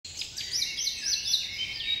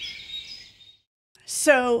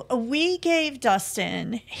So we gave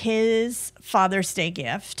Dustin his Father's Day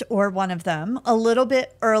gift, or one of them, a little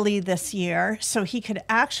bit early this year so he could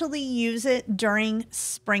actually use it during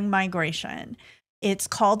spring migration. It's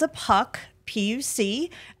called a PUC, PUC,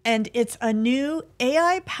 and it's a new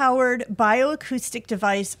AI-powered bioacoustic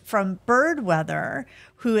device from BirdWeather,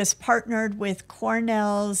 who is partnered with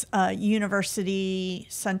Cornell's University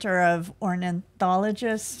Center of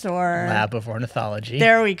Ornithologists, or Lab of Ornithology.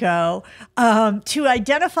 There we go. To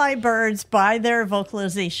identify birds by their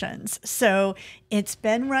vocalizations. So it's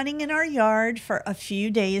been running in our yard for a few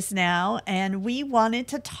days now, and we wanted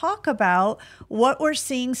to talk about what we're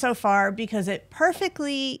seeing so far because it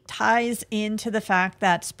perfectly ties into the fact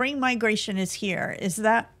that spring migration is here. Is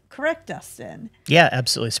that correct, Dustin? Yeah,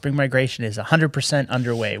 absolutely. Spring migration is 100%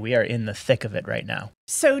 underway. We are in the thick of it right now.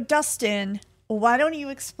 So, Dustin, why don't you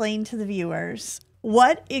explain to the viewers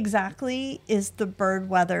what exactly is the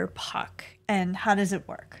BirdWeather PUC and how does it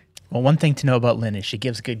work? Well, one thing to know about Lynn is she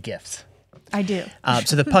gives good gifts. I do.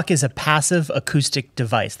 So the PUC is a passive acoustic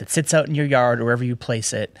device that sits out in your yard or wherever you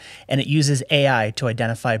place it, and it uses AI to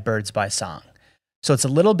identify birds by song. So it's a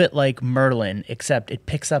little bit like Merlin, except it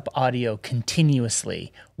picks up audio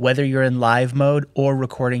continuously, whether you're in live mode or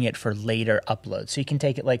recording it for later uploads. So you can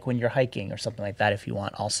take it like when you're hiking or something like that if you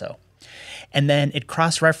want also. And then it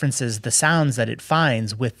cross-references the sounds that it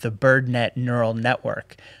finds with the BirdNet neural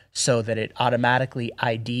network so that it automatically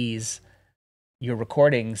IDs your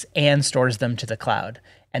recordings and stores them to the cloud.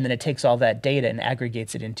 And then it takes all that data and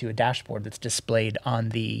aggregates it into a dashboard that's displayed on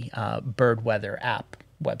the BirdWeather app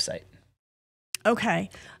website. Okay.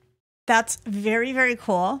 That's very, very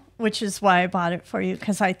cool, which is why I bought it for you,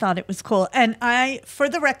 because I thought it was cool. And for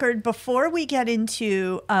the record, before we get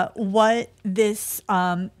into what this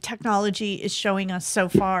technology is showing us so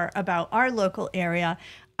far about our local area,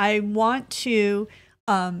 I want to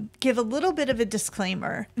give a little bit of a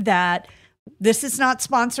disclaimer that this is not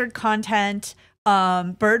sponsored content.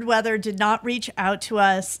 BirdWeather did not reach out to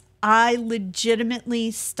us. I legitimately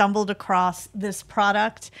stumbled across this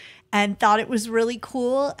product and thought it was really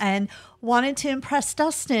cool and wanted to impress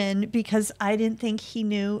Dustin because I didn't think he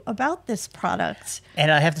knew about this product. And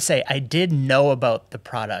I have to say, I did know about the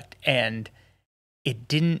product, and it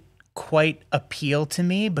didn't quite appeal to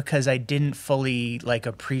me because I didn't fully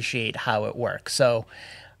appreciate how it works. So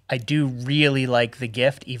I do really like the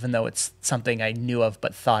gift, even though it's something I knew of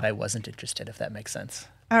but thought I wasn't interested, if that makes sense.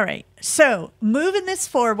 All right. So moving this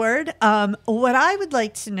forward, what I would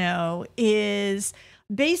like to know is,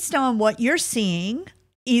 based on what you're seeing,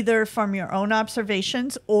 either from your own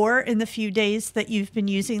observations or in the few days that you've been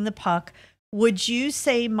using the PUC, would you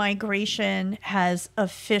say migration has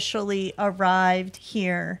officially arrived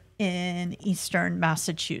here in eastern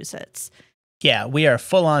Massachusetts? Yeah, we are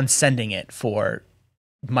full on sending it for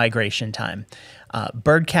migration time.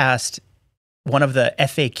 Birdcast, one of the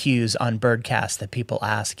FAQs on Birdcast that people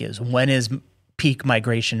ask is, when is peak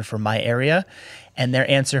migration for my area? And their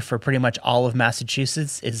answer for pretty much all of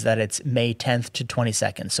Massachusetts is that it's May 10th to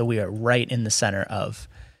 22nd. So we are right in the center of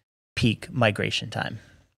peak migration time.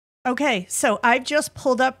 Okay, so I've just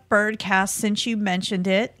pulled up Birdcast since you mentioned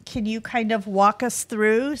it. Can you kind of walk us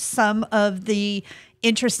through some of the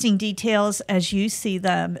interesting details as you see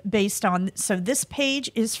them based on, so this page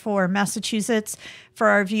is for Massachusetts. For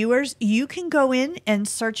our viewers, you can go in and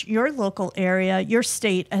search your local area, your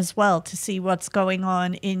state as well, to see what's going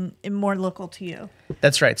on in more local to you.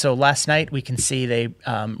 That's right. So last night we can see they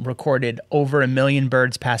recorded over 1 million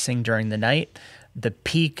birds passing during the night. The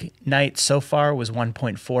peak night so far was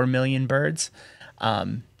 1.4 million birds.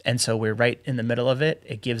 And so we're right in the middle of it.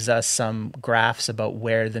 It gives us some graphs about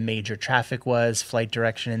where the major traffic was, flight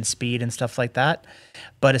direction and speed and stuff like that.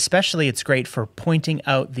 But especially it's great for pointing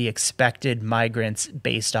out the expected migrants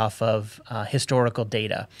based off of historical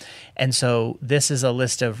data. And so this is a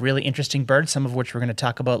list of really interesting birds, some of which we're going to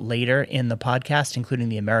talk about later in the podcast, including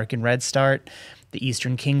the American redstart, the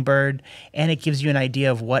eastern kingbird, and it gives you an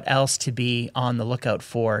idea of what else to be on the lookout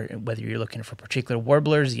for, whether you're looking for particular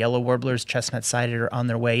warblers, yellow warblers, chestnut-sided are on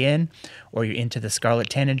their way in, or you're into the scarlet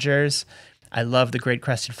tanagers. I love the great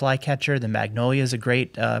crested flycatcher. The magnolia is a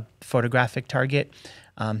great photographic target.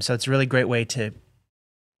 So it's a really great way to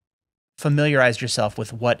familiarize yourself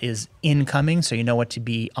with what is incoming so you know what to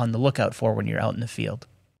be on the lookout for when you're out in the field.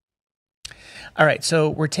 All right, so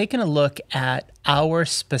we're taking a look at our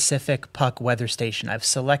specific PUC weather station. I've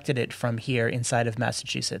selected it from here inside of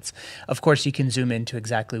Massachusetts. Of course, you can zoom into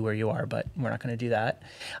exactly where you are, but we're not going to do that.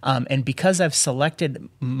 And because I've selected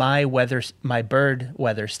my bird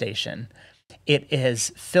weather station, it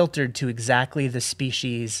is filtered to exactly the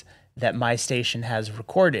species that my station has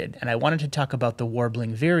recorded. And I wanted to talk about the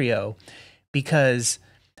warbling vireo, because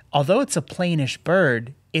although it's a plainish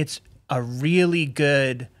bird, it's a really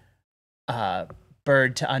good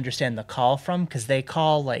bird to understand the call from, because they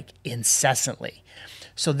call like incessantly.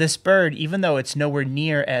 So this bird, even though it's nowhere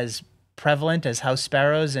near as prevalent as house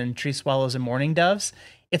sparrows and tree swallows and mourning doves,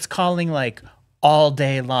 it's calling like all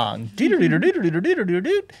day long.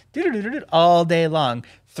 All day long.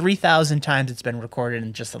 3,000 times it's been recorded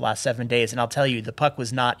in just the last 7 days. And I'll tell you, the PUC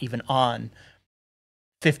was not even on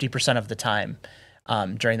 50% of the time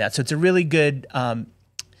during that. So it's a really good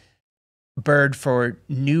bird for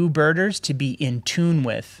new birders to be in tune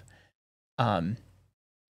with and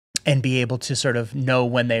be able to sort of know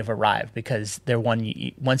when they've arrived, because they're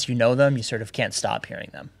once you know them, you sort of can't stop hearing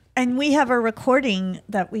them. And we have a recording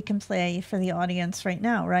that we can play for the audience right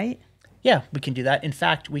now, right? Yeah, we can do that. In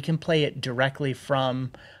fact, we can play it directly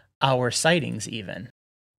from our sightings even.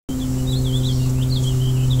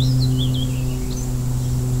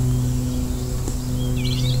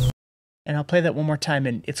 And I'll play that one more time.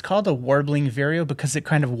 And it's called a warbling vireo because it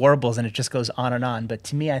kind of warbles and it just goes on and on. But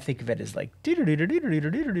to me, I think of it as like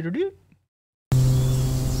doo-doo-doo-doo-doo-doo-doo-doo-doo-doo.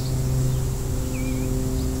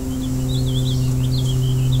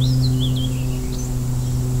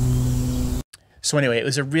 So anyway, it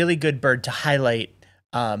was a really good bird to highlight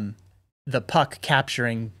the PUC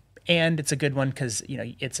capturing, and it's a good one because, you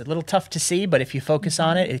know, it's a little tough to see, but if you focus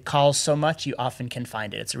on it, it calls so much, you often can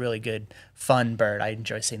find it. It's a really good, fun bird. I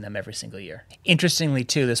enjoy seeing them every single year. Interestingly,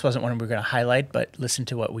 too, this wasn't one we were going to highlight, but listen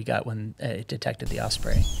to what we got when it detected the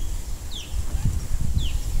osprey.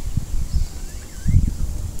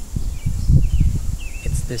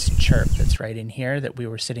 It's this chirp that's right in here that we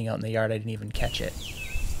were sitting out in the yard. I didn't even catch it.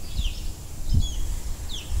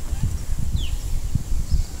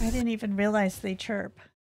 I didn't even realize they chirp.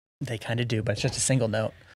 They kind of do, but it's just a single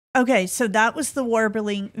note. Okay, so that was the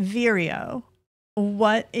warbling vireo.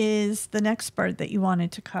 What is the next bird that you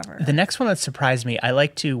wanted to cover? The next one that surprised me, I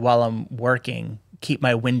like to, while I'm working, keep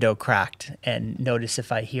my window cracked and notice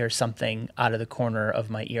if I hear something out of the corner of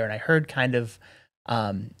my ear. And I heard kind of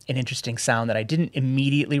an interesting sound that I didn't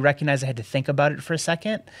immediately recognize. I had to think about it for a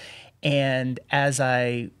second. And as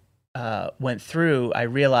I went through, I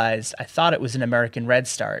realized I thought it was an American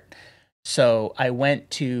redstart. So I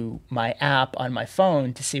went to my app on my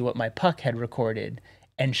phone to see what my PUC had recorded.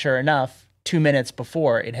 And sure enough, 2 minutes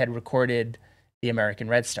before, it had recorded the American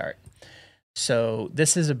redstart. So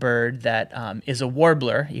this is a bird that is a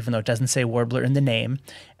warbler, even though it doesn't say warbler in the name.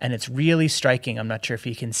 And it's really striking. I'm not sure if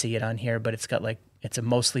you can see it on here, but it's got like,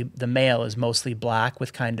 the male is mostly black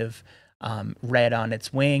with kind of red on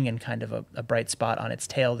its wing and kind of a bright spot on its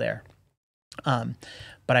tail there.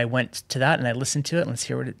 But I went to that and I listened to it, and let's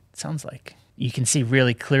hear what it sounds like. You can see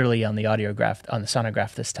really clearly on the on the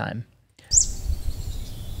sonograph this time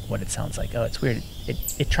what it sounds like. Oh, it's weird.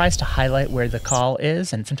 It tries to highlight where the call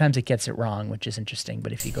is, and sometimes it gets it wrong, which is interesting.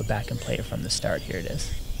 But if you go back and play it from the start, here it is.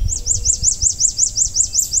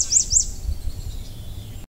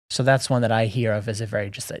 So that's one that I hear of as a very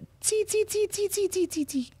just a tee, tee, tee, tee, tee, tee, tee,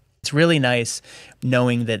 tee. It's really nice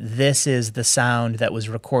knowing that this is the sound that was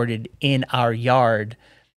recorded in our yard,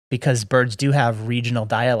 because birds do have regional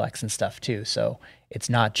dialects and stuff too. So it's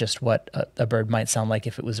not just what a bird might sound like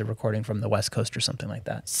if it was a recording from the West Coast or something like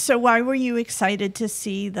that. So why were you excited to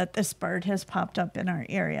see that this bird has popped up in our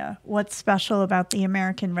area? What's special about the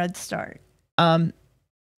American redstart?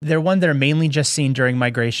 They're one that are mainly just seen during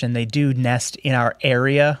migration. They do nest in our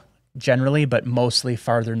area generally, but mostly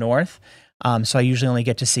farther north. So I usually only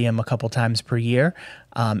get to see them a couple times per year.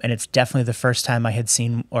 And it's definitely the first time I had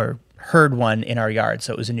seen or heard one in our yard.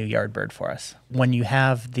 So it was a new yard bird for us. When you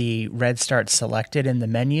have the redstart selected in the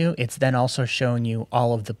menu, it's then also showing you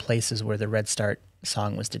all of the places where the redstart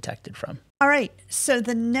song was detected from. All right. So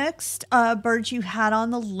the next bird you had on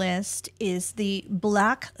the list is the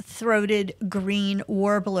black-throated green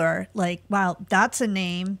warbler. Like, wow, that's a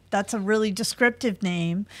name. That's a really descriptive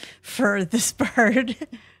name for this bird.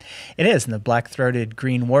 It is, and the black-throated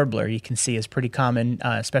green warbler you can see is pretty common,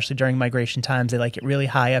 especially during migration times. They like it really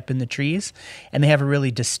high up in the trees, and they have a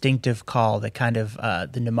really distinctive call. That kind of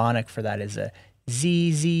the mnemonic for that is a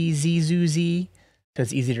z z z zoo z, so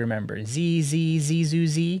it's easy to remember. Z z z zoo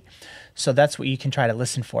z. So that's what you can try to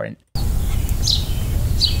listen for. And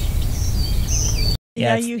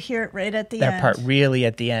yeah, you hear it right at the end. That part really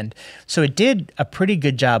at the end. So it did a pretty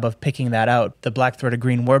good job of picking that out. The black-throated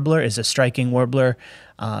green warbler is a striking warbler.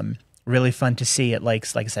 Really fun to see. It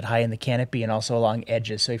likes, like I said, high in the canopy and also along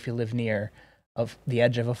edges. So if you live near the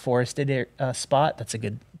edge of a forested spot, that's a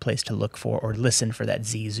good place to look for or listen for that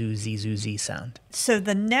z-zoo, z-zoo, z sound. So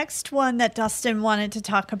the next one that Dustin wanted to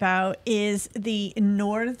talk about is the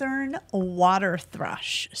northern water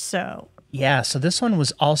thrush. So Yeah, so this one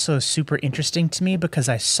was also super interesting to me because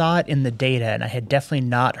I saw it in the data and I had definitely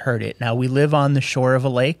not heard it. Now, we live on the shore of a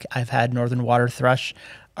lake. I've had northern water thrush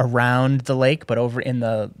around the lake, but over in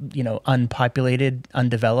the, unpopulated,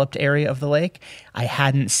 undeveloped area of the lake, I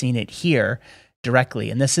hadn't seen it here directly.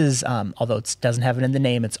 And this is, although it doesn't have it in the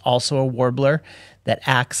name, it's also a warbler that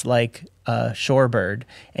acts like a shorebird.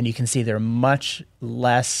 And you can see they're much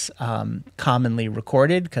less commonly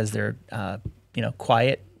recorded because they're,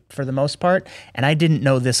 quiet for the most part. And I didn't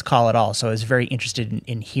know this call at all. So I was very interested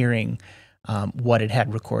in hearing what it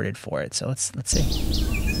had recorded for it. So let's see.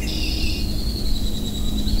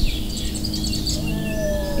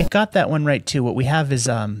 It got that one right too. What we have is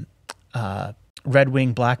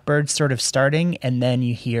red-winged blackbird sort of starting, and then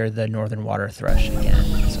you hear the northern water thrush again.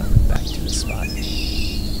 So I'm back to the spot.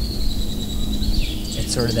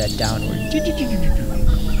 It's sort of that downward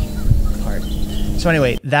part. So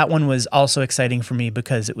anyway, that one was also exciting for me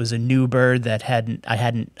because it was a new bird that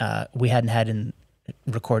we hadn't had in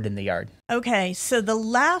recorded in the yard. Okay, so the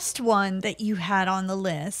last one that you had on the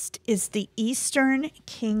list is the eastern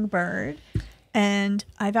kingbird, and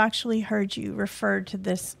I've actually heard you refer to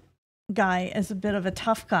this guy as a bit of a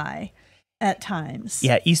tough guy at times.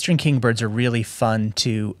 Yeah, eastern kingbirds are really fun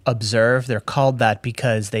to observe. They're called that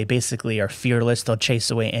because they basically are fearless. They'll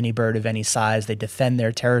chase away any bird of any size. They defend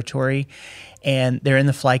their territory, and they're in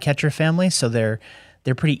the flycatcher family, so they're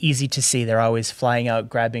pretty easy to see. They're always flying out,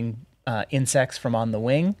 grabbing insects from on the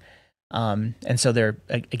wing. And so they're,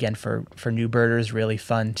 again, for new birders, really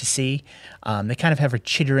fun to see. They kind of have a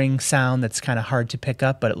chittering sound that's kind of hard to pick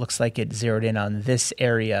up, but it looks like it zeroed in on this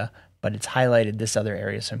area, but it's highlighted this other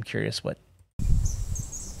area, so I'm curious what...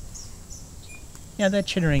 Yeah, that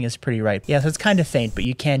chittering is pretty right. Yeah, so it's kind of faint, but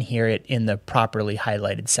you can hear it in the properly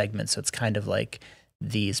highlighted segment, so it's kind of like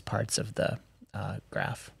these parts of the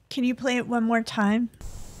graph. Can you play it one more time?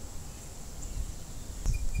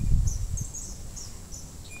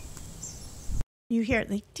 You hear it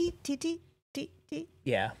like deep, deep, deep, deep, deep.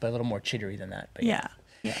 Yeah, but a little more chittery than that. But yeah.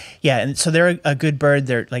 Yeah, and so they're a good bird.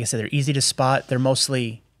 They're, like I said, they're easy to spot. They're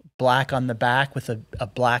mostly black on the back with a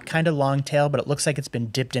black kind of long tail, but it looks like it's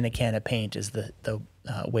been dipped in a can of paint is the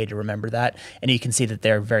way to remember that. And you can see that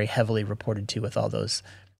they're very heavily reported to with all those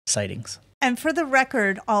sightings. And for the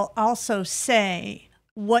record, I'll also say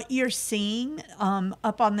what you're seeing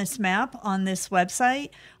up on this map on this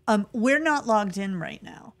website, we're not logged in right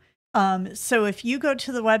now. So if you go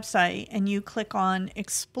to the website and you click on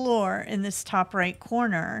Explore in this top right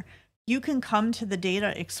corner, you can come to the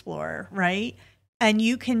Data Explorer, right? And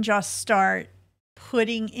you can just start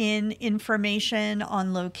putting in information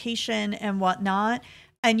on location and whatnot,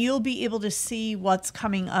 and you'll be able to see what's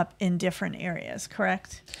coming up in different areas,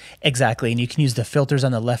 correct? Exactly. And you can use the filters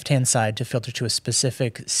on the left-hand side to filter to a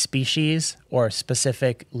specific species or a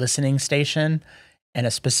specific listening station and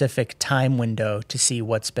a specific time window to see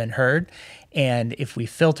what's been heard. And if we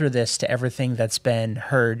filter this to everything that's been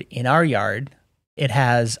heard in our yard, it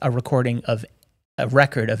has a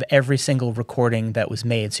record of every single recording that was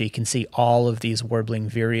made. So you can see all of these warbling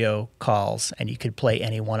vireo calls, and you could play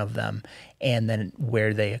any one of them and then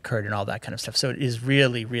where they occurred and all that kind of stuff. So it is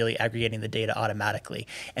really, really aggregating the data automatically.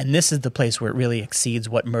 And this is the place where it really exceeds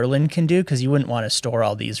what Merlin can do, because you wouldn't want to store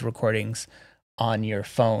all these recordings on your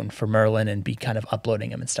phone for Merlin and be kind of uploading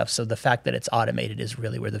them and stuff. So the fact that it's automated is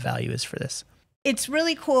really where the value is for this. It's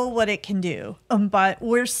really cool what it can do, but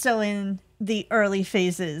we're still in the early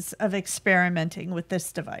phases of experimenting with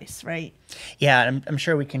this device, right? Yeah, I'm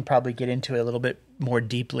sure we can probably get into it a little bit more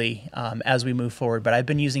deeply as we move forward, but I've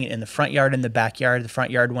been using it in the front yard and the backyard. The front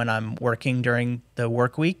yard when I'm working during the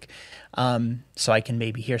work week, so I can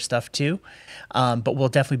maybe hear stuff too. But we'll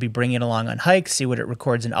definitely be bringing it along on hikes, see what it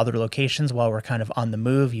records in other locations while we're kind of on the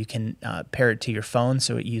move. You can pair it to your phone,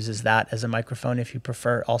 so it uses that as a microphone if you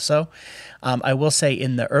prefer also. I will say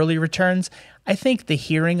in the early returns, I think the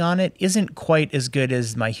hearing on it isn't quite as good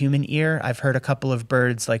as my human ear. I've heard a couple of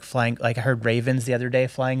birds like flying, like I heard ravens the other day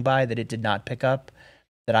flying by that it did not pick up,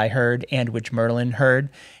 that I heard, and which Merlin heard.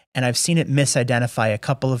 And I've seen it misidentify a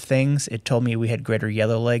couple of things. It told me we had greater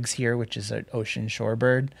yellowlegs here, which is an ocean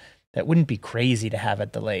shorebird. That wouldn't be crazy to have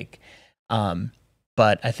at the lake.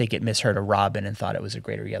 But I think it misheard a robin and thought it was a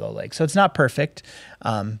greater yellowleg. So it's not perfect,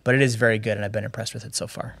 but it is very good, and I've been impressed with it so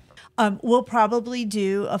far. We'll probably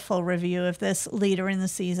do a full review of this later in the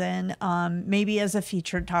season, maybe as a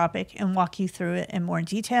featured topic, and walk you through it in more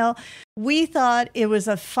detail. We thought it was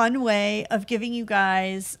a fun way of giving you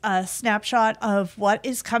guys a snapshot of what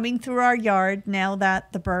is coming through our yard now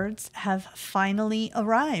that the birds have finally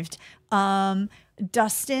arrived.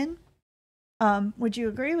 Dustin, would you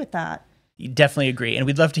agree with that? Definitely agree. And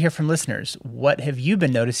we'd love to hear from listeners. What have you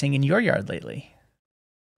been noticing in your yard lately?